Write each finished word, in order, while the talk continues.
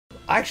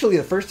Actually,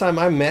 the first time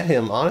I met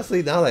him,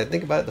 honestly, now that I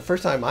think about it, the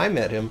first time I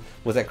met him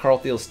was at Carl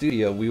Thiel's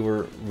studio. We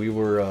were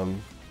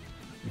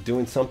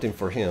doing something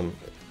for him.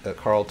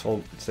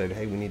 Carl said,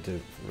 "Hey, we need to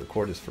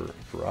record this for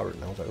Robert,"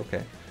 and I was like,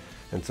 "Okay."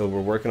 And so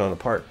we're working on a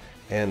part,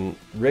 and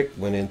Rick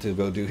went in to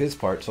go do his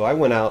part. So I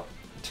went out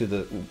to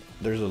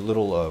there's a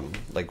little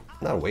like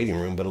not a waiting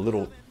room, but a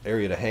little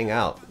area to hang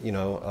out, you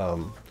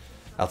know,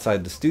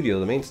 outside the studio,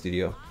 the main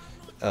studio,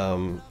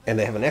 and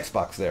they have an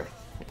Xbox there,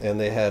 and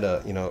they had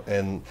a, you know,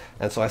 and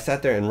so I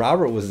sat there, and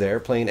Robert was there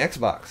playing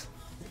Xbox,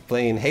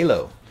 playing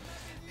Halo,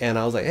 and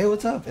I was like, "Hey,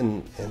 what's up?"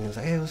 And he was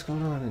like, "Hey, what's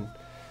going on?"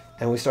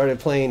 And we started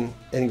playing,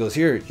 and he goes,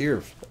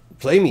 here,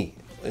 play me.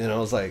 And I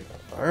was like,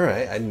 all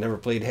right. I'd never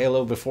played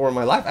Halo before in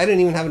my life. I didn't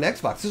even have an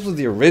Xbox. This was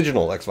the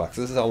original Xbox.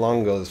 This is how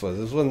long ago this was.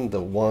 This wasn't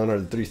the 1 or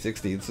the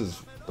 360. This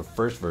is the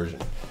first version.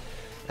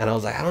 And I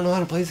was like, I don't know how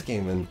to play this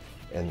game.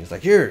 And he's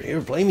like,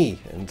 here, play me.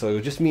 And so it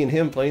was just me and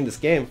him playing this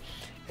game.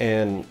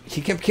 And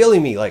he kept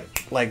killing me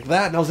like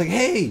that. And I was like,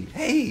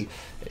 hey,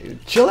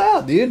 chill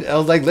out, dude. I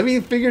was like, let me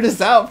figure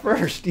this out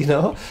first, you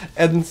know?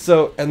 And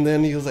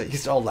then he was like,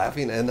 he's all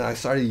laughing. And then I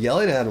started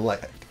yelling at him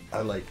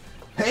I'm like,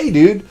 hey,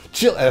 dude,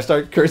 chill. And I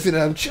started cursing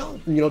at him,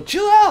 chill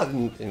out.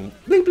 And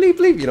bleep, bleep,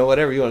 bleep, you know,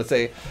 whatever you want to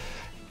say.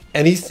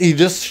 And he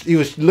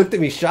looked at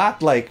me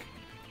shocked like,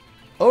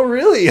 oh,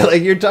 really?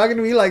 Like, you're talking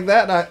to me like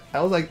that? And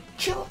I was like,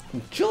 chill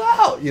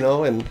out, you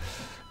know? And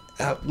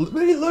let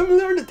me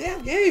learn the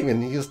damn game.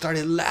 And he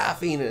started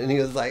laughing, and he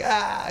was like,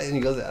 and he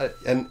goes,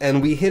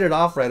 and we hit it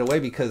off right away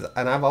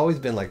and I've always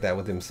been like that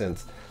with him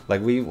since.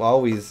 Like, we've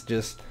always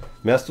just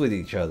messed with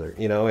each other,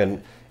 you know,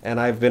 and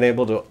I've been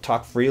able to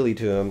talk freely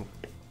to him.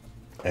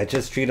 I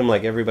just treat him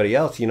like everybody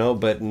else, you know,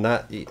 but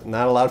not a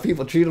lot of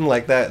people treat him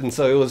like that. And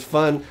so it was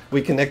fun.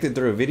 We connected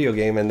through a video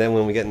game, and then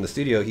when we get in the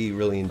studio, he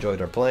really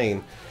enjoyed our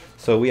playing.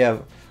 So we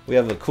have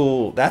a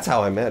cool, that's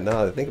how I met.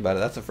 Now that I think about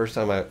it, that's the first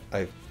time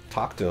I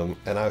talked to him,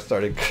 and I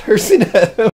started cursing at him.